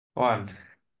One.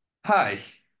 Hi,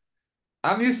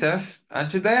 I'm Youssef,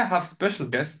 and today I have special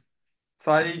guest.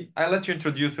 So I let you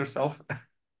introduce yourself.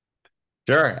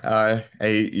 Sure.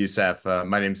 Hey, Youssef.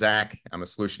 My name's Zach. I'm a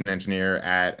solution engineer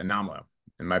at Anomalo,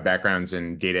 and my background's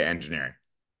in data engineering.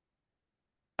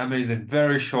 Amazing,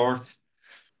 very short,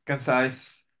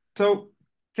 concise. So,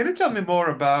 can you tell me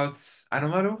more about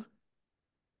Anomalo?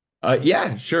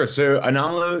 Yeah, sure. So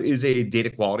Anomalo is a data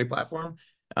quality platform.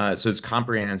 So it's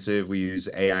comprehensive. We use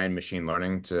AI and machine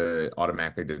learning to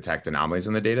automatically detect anomalies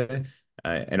in the data,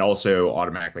 and also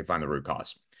automatically find the root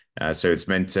cause. So it's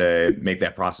meant to make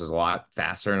that process a lot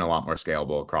faster and a lot more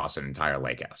scalable across an entire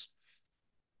lakehouse.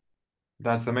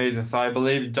 That's amazing. So I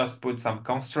believe you just put some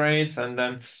constraints, and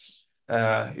then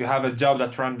you have a job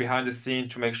that run behind the scene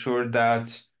to make sure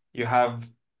that you have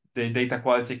the data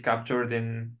quality captured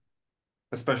in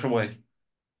a special way.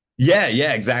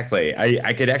 Yeah, exactly.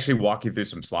 I could actually walk you through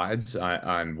some slides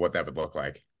on what that would look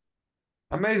like.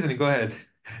 Amazing. Go ahead.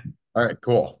 All right,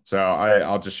 cool. So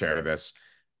I'll just share this.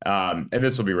 And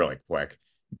this will be really quick.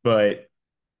 But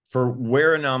for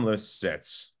where Anomalous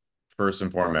sits, first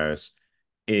and foremost,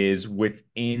 is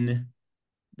within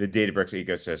the Databricks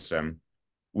ecosystem.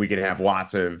 We could have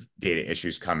lots of data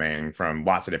issues coming from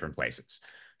lots of different places.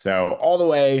 So all the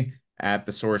way at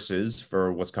the sources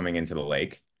for what's coming into the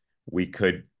lake, we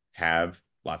could have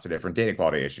lots of different data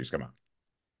quality issues come up.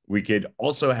 We could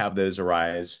also have those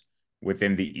arise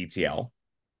within the ETL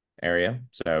area,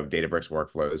 so Databricks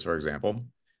workflows, for example,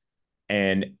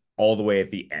 and all the way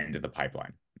at the end of the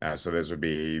pipeline. So those would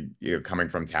be coming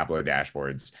from Tableau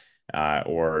dashboards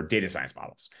or data science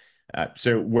models.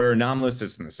 So where anomalous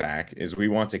sits in the stack is we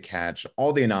want to catch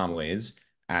all the anomalies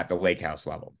at the lakehouse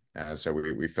level. So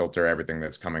we filter everything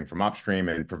that's coming from upstream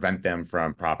and prevent them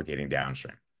from propagating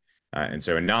downstream. And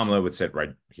so Anomaly would sit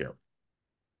right here.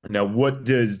 Now, what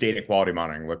does data quality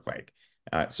monitoring look like?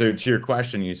 So to your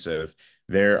question, Yusuf,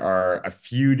 there are a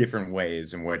few different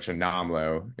ways in which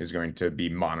Anomalo is going to be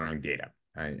monitoring data.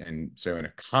 And so in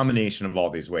a combination of all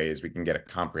these ways, we can get a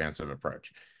comprehensive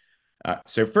approach.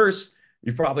 So first,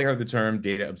 you've probably heard the term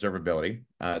data observability.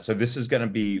 So this is going to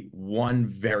be one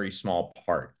very small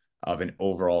part of an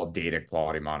overall data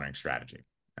quality monitoring strategy.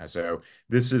 So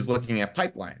this is looking at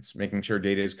pipelines, making sure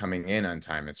data is coming in on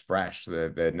time, it's fresh,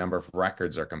 the number of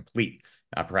records are complete,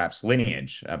 perhaps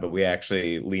lineage, but we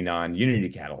actually lean on Unity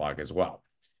catalog as well.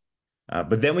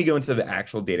 But then we go into the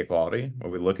actual data quality, where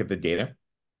we look at the data.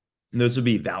 And those would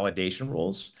be validation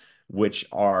rules, which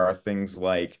are things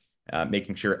like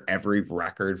making sure every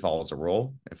record follows a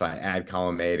rule. If I add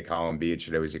column A to column B, it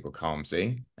should always equal column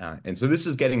C. And so this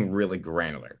is getting really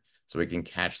granular, so we can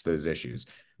catch those issues.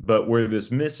 But where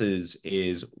this misses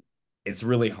is it's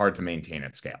really hard to maintain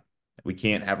at scale. We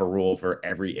can't have a rule for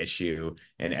every issue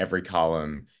in every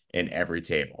column in every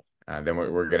table. Then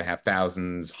we're going to have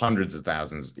thousands, hundreds of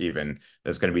thousands even,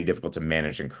 that's going to be difficult to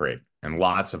manage and create, and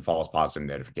lots of false positive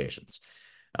notifications.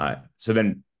 So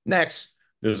then next,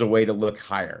 there's a way to look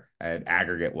higher at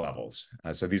aggregate levels.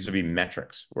 So these would be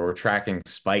metrics where we're tracking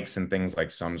spikes and things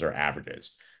like sums or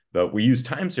averages. But we use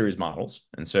time series models.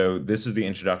 And so this is the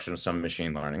introduction of some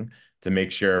machine learning to make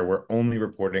sure we're only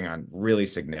reporting on really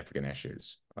significant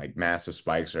issues, like massive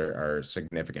spikes or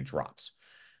significant drops.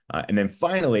 And then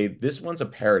finally, this one's a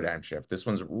paradigm shift. This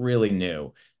one's really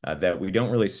new that we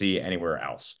don't really see anywhere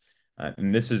else.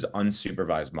 And this is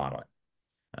unsupervised modeling.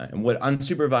 And what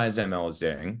unsupervised ML is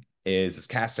doing is it's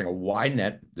casting a wide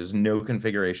net. There's no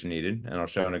configuration needed. And I'll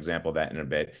show an example of that in a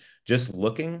bit. Just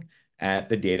looking at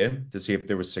the data to see if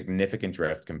there was significant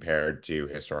drift compared to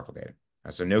historical data.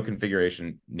 So no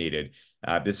configuration needed.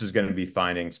 This is going to be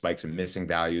finding spikes and missing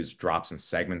values, drops in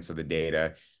segments of the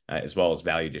data, as well as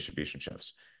value distribution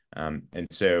shifts. And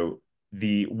so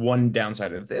the one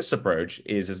downside of this approach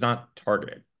is it's not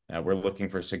targeted. We're looking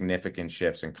for significant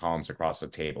shifts in columns across the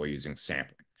table using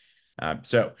sampling.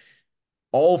 So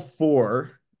all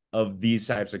four of these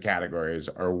types of categories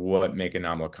are what make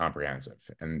Anomaly comprehensive.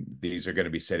 And these are going to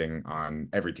be sitting on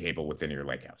every table within your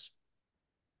lakehouse.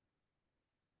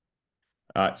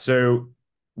 So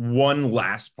one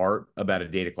last part about a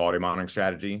data quality monitoring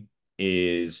strategy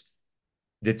is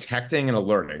detecting and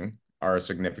alerting are a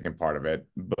significant part of it,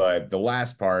 but the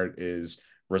last part is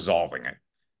resolving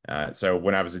it. So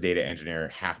when I was a data engineer,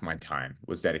 half my time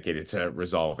was dedicated to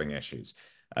resolving issues.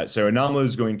 So Anomaly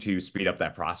is going to speed up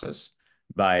that process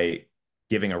by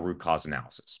giving a root cause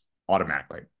analysis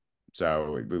automatically.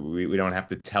 So we don't have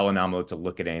to tell Anomaly to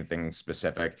look at anything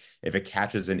specific. If it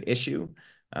catches an issue,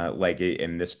 like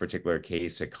in this particular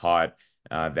case, it caught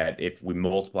that if we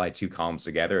multiply two columns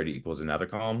together, it equals another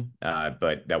column.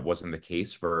 But that wasn't the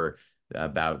case for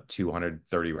about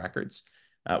 230 records.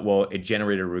 Well, it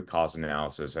generated a root cause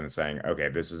analysis and it's saying, okay,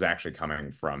 this is actually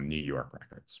coming from New York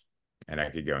records. And I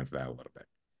could go into that a little bit.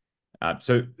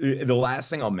 So the last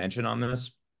thing I'll mention on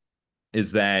this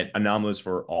is that anomalous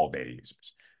for all data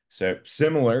users. So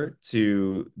similar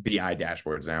to BI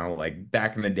dashboards now, like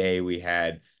back in the day, we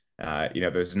had,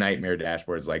 those nightmare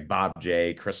dashboards like Bob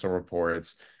J, Crystal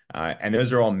Reports, and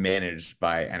those are all managed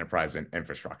by enterprise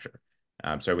infrastructure.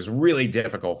 So it was really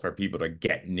difficult for people to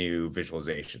get new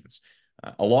visualizations.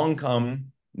 Along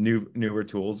come newer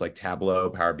tools like Tableau,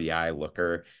 Power BI,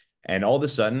 Looker, and all of a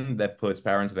sudden that puts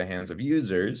power into the hands of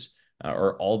users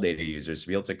or all data users to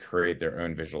be able to create their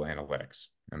own visual analytics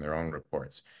and their own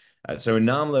reports. So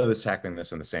Anomalo is tackling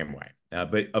this in the same way,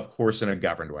 but of course in a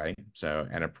governed way. So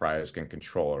enterprise can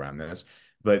control around this,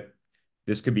 but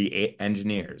this could be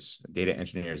engineers,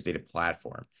 data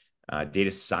platform,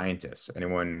 data scientists,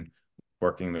 anyone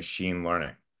working machine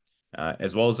learning,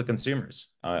 as well as the consumers,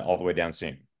 all the way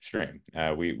downstream.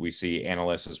 We see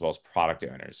analysts as well as product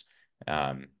owners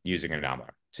using Anomalo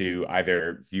to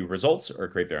either view results or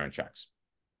create their own checks.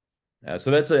 So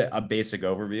that's a basic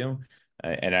overview.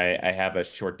 And I have a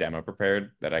short demo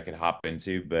prepared that I could hop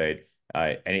into, but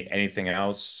anything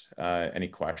else, any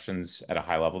questions at a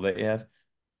high level that you have?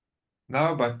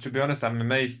 No, but to be honest, I'm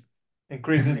amazed.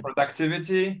 Increasing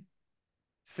productivity,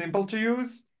 simple to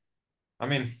use. I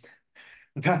mean,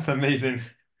 that's amazing.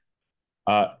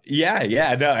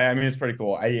 Yeah, no, I mean it's pretty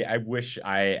cool. I wish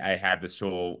I had this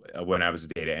tool when I was a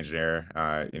data engineer,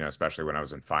 especially when I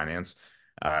was in finance.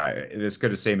 This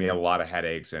could have saved me a lot of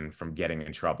headaches and from getting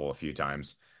in trouble a few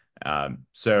times.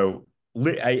 So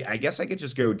I guess I could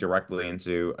just go directly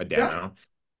into a Yeah. demo.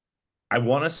 I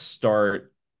want to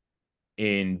start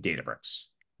in Databricks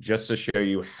just to show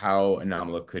you how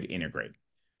Anomalo could integrate.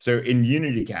 So in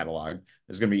Unity Catalog,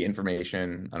 there's going to be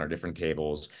information on our different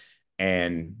tables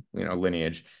and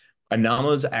lineage.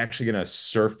 Anomalo is actually going to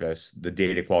surface the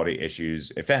data quality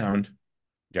issues it found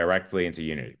directly into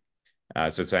Unity.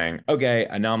 So it's saying, okay,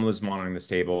 Anomalo is monitoring this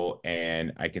table,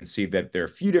 and I can see that there are a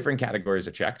few different categories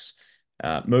of checks.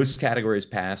 Most categories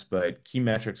pass, but key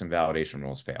metrics and validation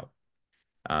rules failed.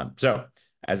 So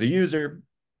as a user,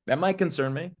 that might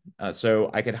concern me.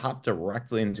 So I could hop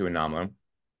directly into Anomalo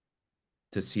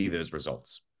to see those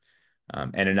results.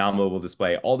 And Anomalo will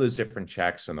display all those different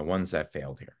checks and the ones that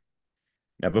failed here.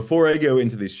 Now, before I go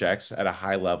into these checks at a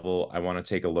high level, I want to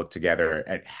take a look together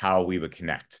at how we would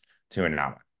connect to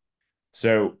Anomalo.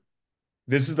 So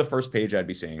this is the first page I'd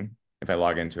be seeing if I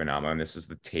log into Anomalo, and this is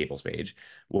the tables page.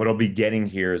 What I'll be getting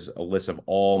here is a list of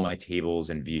all my tables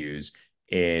and views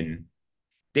in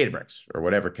Databricks or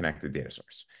whatever connected data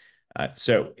source.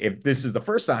 So if this is the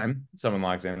first time someone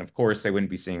logs in, of course, they wouldn't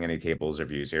be seeing any tables or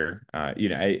views here.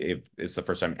 If it's the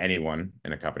first time anyone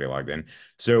in a company logged in.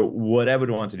 So what I would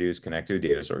want to do is connect to a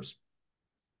data source.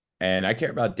 And I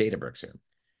care about Databricks here.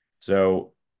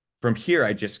 So from here,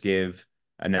 I just give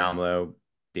Anomalo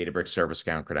Databricks service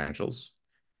account credentials.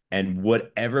 And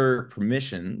whatever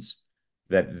permissions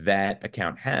that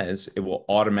account has, it will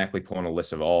automatically pull in a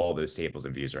list of all those tables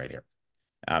and views right here.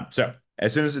 So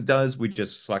as soon as it does, we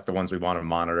just select the ones we want to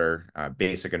monitor,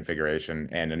 basic configuration,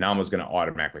 and Anomalo is going to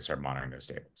automatically start monitoring those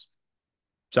tables.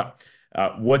 So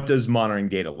what does monitoring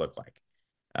data look like?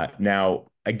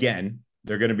 Now, again,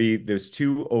 there are going to be those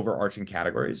two overarching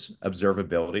categories,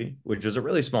 observability, which is a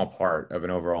really small part of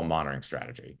an overall monitoring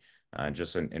strategy,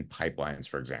 just in pipelines,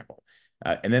 for example.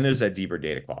 And then there's that deeper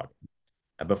data quality.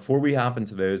 Before we hop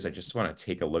into those, I just want to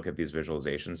take a look at these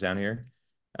visualizations down here.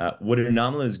 What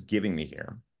Anomalo is giving me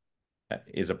here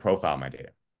is a profile of my data.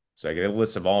 So I get a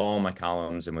list of all my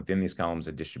columns, and within these columns,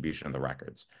 a distribution of the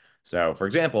records. So for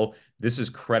example, this is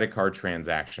credit card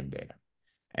transaction data.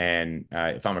 And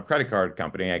if I'm a credit card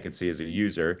company, I could see as a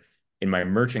user in my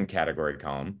merchant category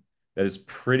column, that is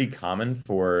pretty common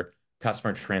for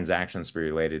customer transactions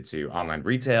related to online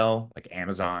retail, like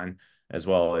Amazon, as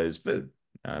well as food,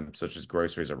 such as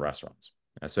groceries or restaurants.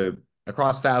 So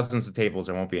across thousands of tables,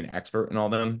 I won't be an expert in all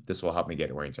of them. This will help me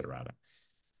get oriented around it.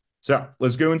 So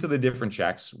let's go into the different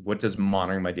checks. What does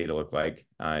monitoring my data look like?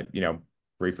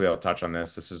 Briefly, I'll touch on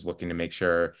this. This is looking to make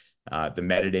sure the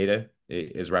metadata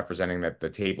is representing that the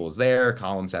table is there,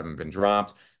 columns haven't been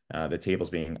dropped, the table's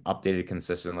being updated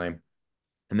consistently.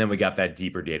 And then we got that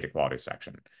deeper data quality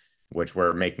section, which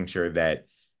we're making sure that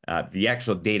the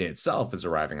actual data itself is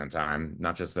arriving on time,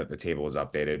 not just that the table is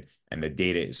updated and the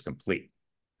data is complete.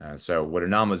 So what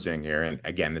Anomalo is doing here, and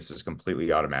again, this is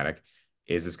completely automatic,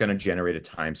 is it's going to generate a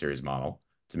time series model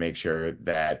to make sure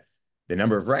that the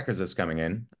number of records that's coming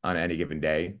in on any given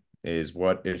day is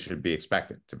what it should be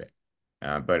expected to be.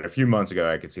 But a few months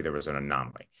ago, I could see there was an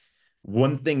anomaly.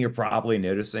 One thing you're probably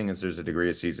noticing is there's a degree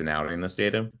of seasonality in this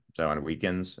data. So on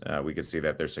weekends, we could see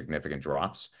that there's significant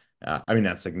drops. I mean,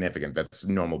 not significant, that's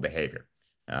normal behavior,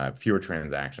 fewer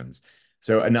transactions.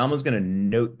 So Anomaly is going to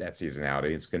note that seasonality.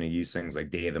 It's going to use things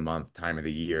like day of the month, time of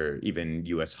the year, even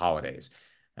US holidays.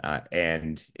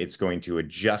 And it's going to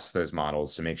adjust those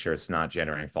models to make sure it's not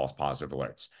generating false positive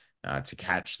alerts to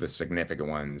catch the significant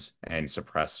ones and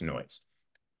suppress noise.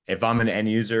 If I'm an end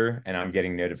user and I'm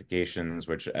getting notifications,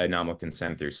 which Anomaly can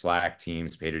send through Slack,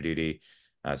 Teams, PagerDuty,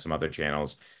 some other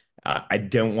channels, I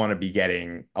don't want to be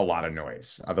getting a lot of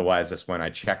noise. Otherwise, that's when I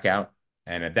check out.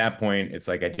 And at that point, it's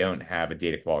like I don't have a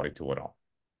data quality tool at all.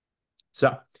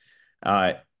 So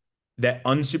uh, that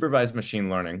unsupervised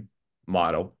machine learning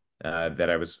model that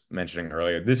I was mentioning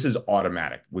earlier, this is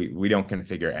automatic. We don't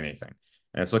configure anything.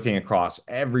 And it's looking across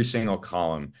every single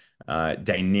column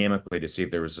dynamically to see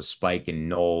if there was a spike in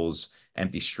nulls,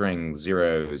 empty strings,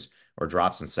 zeros, or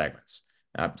drops in segments.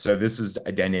 So this is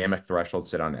a dynamic threshold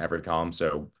set on every column.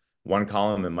 So one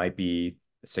column, it might be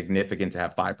significant to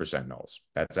have 5% nulls.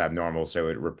 That's abnormal, so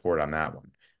it report on that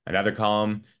one. Another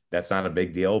column, that's not a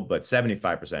big deal, but 75%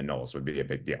 nulls would be a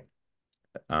big deal.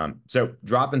 So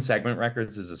drop in segment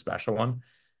records is a special one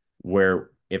where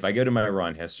if I go to my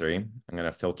run history, I'm going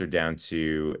to filter down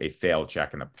to a failed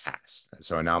check in the past.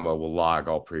 So Anomaly will log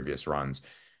all previous runs.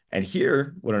 And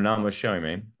here, what Anomaly is showing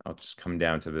me, I'll just come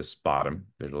down to this bottom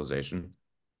visualization,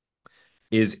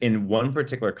 is in one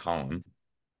particular column,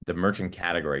 the merchant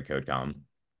category code column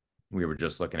we were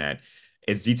just looking at,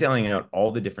 it's detailing out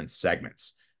all the different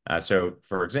segments. So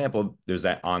for example, there's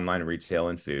that online retail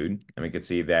and food, and we can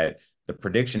see that the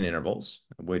prediction intervals,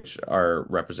 which are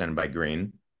represented by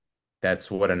green,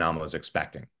 that's what Anomaly is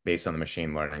expecting based on the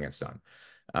machine learning it's done.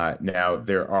 Now,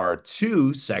 there are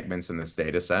two segments in this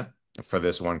data set for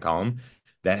this one column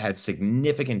that had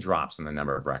significant drops in the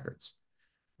number of records.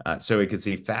 So we could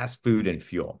see fast food and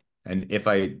fuel. And if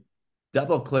I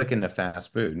double click into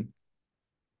fast food,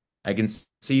 I can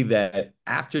see that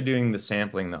after doing the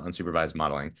sampling, the unsupervised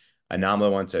modeling, Anomaly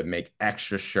wants to make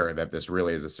extra sure that this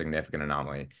really is a significant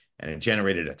anomaly, and it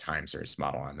generated a time series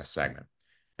model on this segment.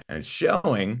 And it's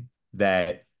showing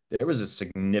that there was a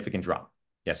significant drop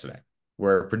yesterday.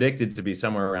 We're predicted to be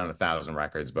somewhere around 1,000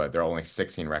 records, but there are only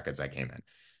 16 records that came in.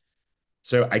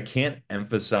 So I can't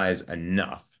emphasize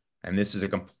enough, and this is a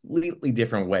completely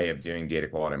different way of doing data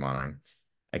quality monitoring.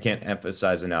 I can't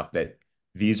emphasize enough that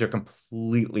these are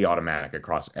completely automatic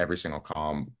across every single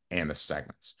column and the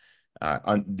segments.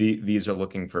 These are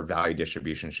looking for value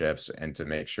distribution shifts and to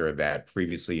make sure that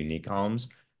previously unique columns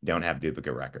don't have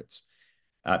duplicate records.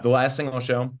 The last thing I'll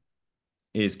show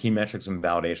is key metrics and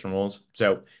validation rules.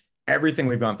 So everything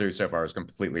we've gone through so far is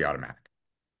completely automatic.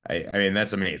 I mean,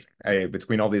 that's amazing.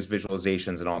 Between all these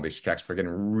visualizations and all these checks, we're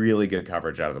getting really good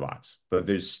coverage out of the box. But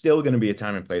there's still going to be a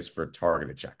time and place for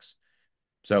targeted checks.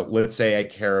 So let's say I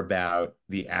care about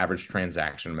the average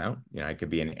transaction amount. I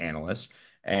could be an analyst.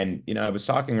 And, I was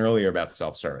talking earlier about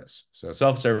self-service. So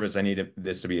self-service, I need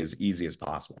this to be as easy as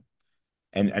possible.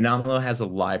 And Anomaly has a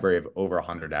library of over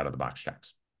 100 out-of-the-box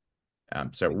checks.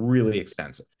 So really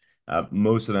extensive.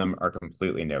 Most of them are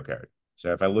completely no code.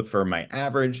 So if I look for my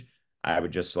average, I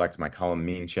would just select my column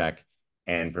mean check.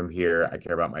 And from here, I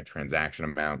care about my transaction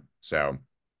amount. So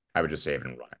I would just save it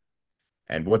and run it.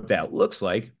 And what that looks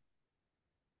like,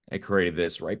 I created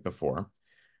this right before.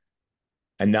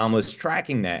 Anomaly is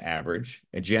tracking that average.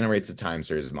 It generates a time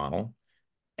series model,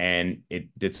 and it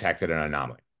detected an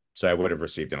anomaly. So I would have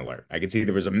received an alert. I could see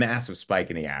there was a massive spike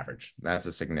in the average. That's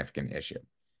a significant issue.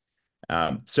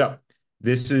 So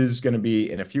this is going to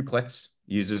be in a few clicks.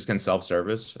 Users can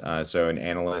self-service. So an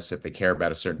analyst, if they care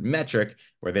about a certain metric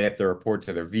where they have to report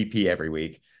to their VP every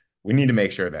week, we need to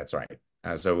make sure that's right.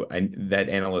 So that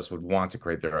analyst would want to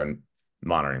create their own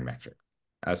monitoring metric.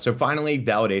 So finally,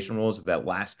 validation rules, that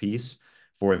last piece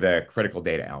for the critical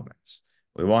data elements.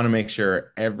 We want to make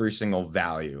sure every single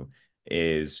value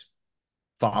is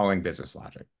following business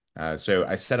logic. So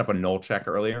I set up a null check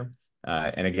earlier.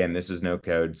 And again, this is no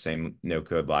code, same no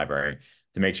code library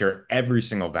to make sure every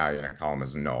single value in a column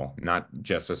is null, not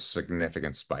just a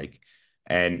significant spike.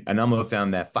 And Anomaly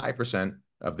found that 5%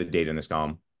 of the data in this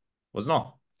column was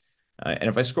null. And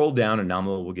if I scroll down,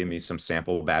 Anomaly will give me some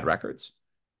sample bad records,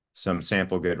 some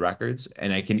sample good records,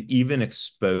 and I can even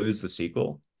expose the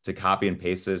SQL to copy and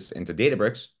paste this into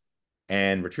Databricks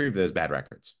and retrieve those bad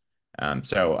records.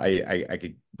 So I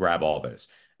could grab all those.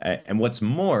 And what's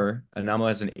more, Anomaly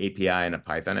has an API and a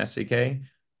Python SDK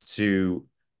to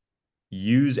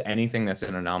use anything that's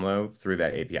in Anomaly through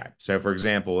that API. So for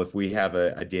example, if we have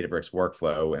a Databricks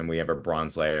workflow and we have a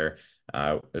bronze layer,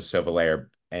 a silver layer,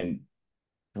 and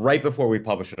right before we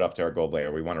publish it up to our gold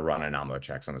layer, we want to run Anomalo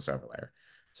checks on the server layer.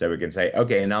 So we can say,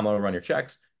 okay, Anomalo, run your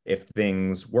checks. If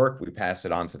things work, we pass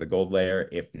it on to the gold layer.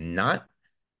 If not,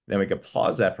 then we could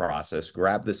pause that process,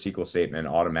 grab the SQL statement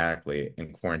automatically,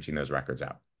 and quarantine those records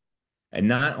out. And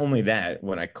not only that,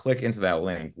 when I click into that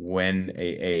link, when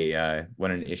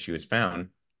an issue is found,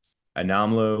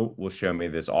 Anomalo will show me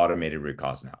this automated root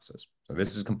cause analysis. So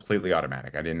this is completely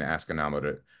automatic. I didn't ask Anomalo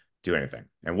to do anything.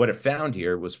 And what it found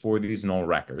here was for these null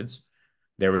records,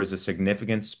 there was a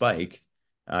significant spike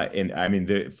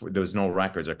those null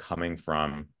records are coming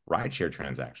from rideshare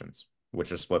transactions,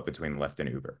 which are split between Lyft and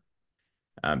Uber.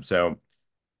 So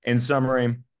in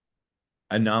summary,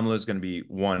 Anomalo is going to be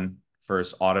one,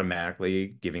 first,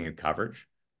 automatically giving you coverage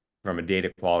from a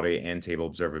data quality and table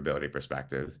observability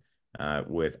perspective,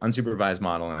 with unsupervised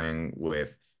modeling,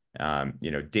 with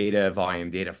data volume,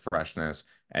 data freshness,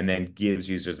 and then gives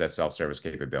users that self-service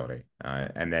capability.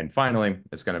 And then finally,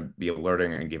 it's going to be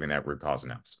alerting and giving that root cause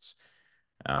analysis.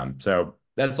 So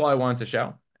that's all I wanted to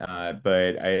show.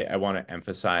 But I want to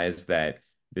emphasize that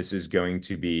this is going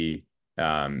to be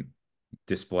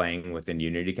displaying within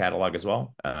Unity Catalog as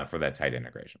well, for that tight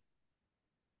integration.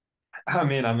 I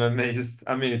mean, I'm amazed.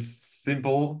 I mean, it's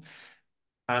simple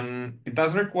and it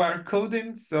does require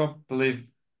coding, so I believe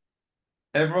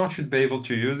everyone should be able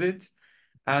to use it.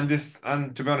 And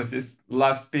to be honest, this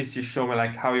last piece you show me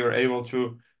like how you're able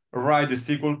to write the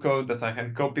SQL code that I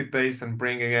can copy paste and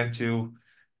bring again to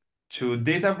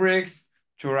Databricks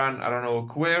to run, I don't know, a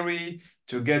query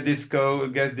to get this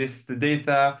code, get this the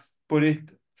data, put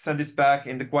it, send it back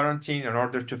in the quarantine in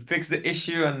order to fix the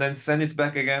issue, and then send it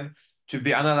back again to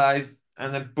be analyzed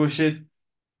and then push it.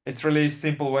 It's really a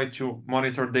simple way to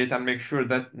monitor data and make sure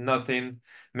that nothing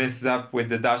messes up with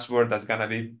the dashboard that's gonna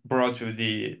be brought to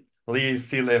the lead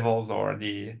C levels or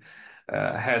the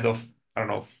head of, I don't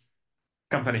know,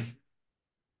 company.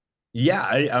 Yeah,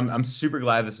 I'm super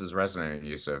glad this is resonating,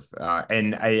 Youssef.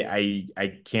 And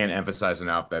I can't emphasize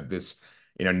enough that this,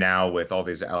 now with all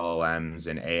these LLMs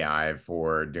and AI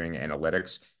for doing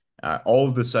analytics, all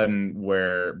of a sudden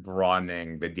we're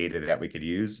broadening the data that we could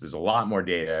use. There's a lot more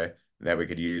data that we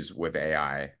could use with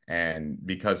AI, and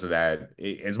because of that,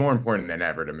 it's more important than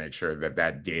ever to make sure that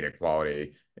that data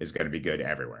quality is going to be good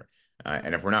everywhere.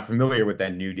 And if we're not familiar with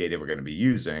that new data we're going to be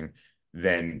using,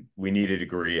 then we need a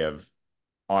degree of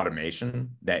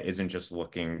automation that isn't just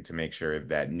looking to make sure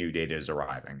that new data is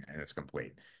arriving and it's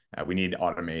complete. We need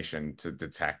automation to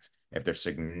detect if there's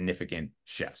significant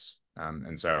shifts.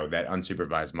 And so that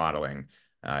unsupervised modeling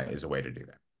is a way to do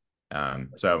that.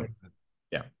 So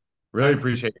yeah, really And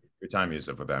appreciate your time,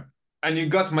 Youssef, with that. and you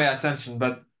got my attention,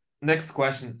 but next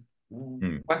question.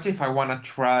 Hmm. What if I want to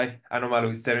try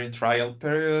Anomalo? Is there any trial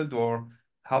period or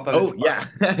how does it Oh work?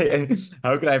 yeah.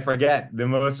 How could I forget the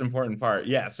most important part?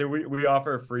 Yeah, so we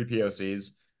offer free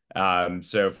POCs.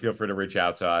 So feel free to reach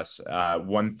out to us.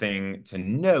 One thing to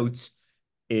note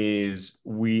is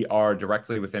we are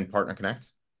directly within Partner Connect.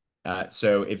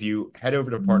 So if you head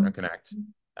over to Partner Connect,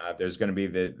 there's going to be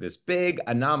this big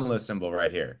anomalous symbol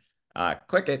right here.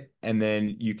 Click it, and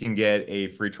then you can get a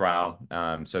free trial.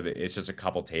 So that it's just a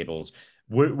couple tables.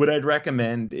 What I'd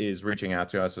recommend is reaching out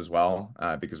to us as well,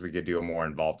 because we could do a more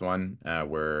involved one,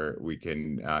 where we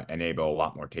can enable a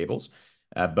lot more tables.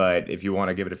 But if you want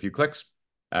to give it a few clicks,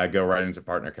 go right into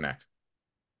Partner Connect.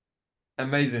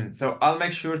 Amazing. So I'll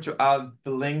make sure to add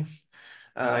the links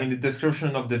in the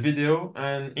description of the video.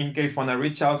 And in case when I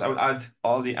reach out, I will add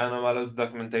all the Anomalos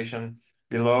documentation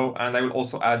below. And I will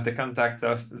also add the contact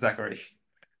of Zachary.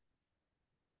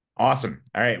 Awesome.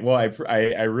 All right. Well,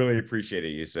 I really appreciate it,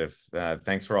 Youssef.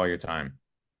 Thanks for all your time.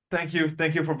 Thank you.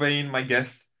 Thank you for being my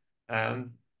guest.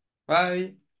 And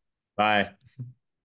bye. Bye.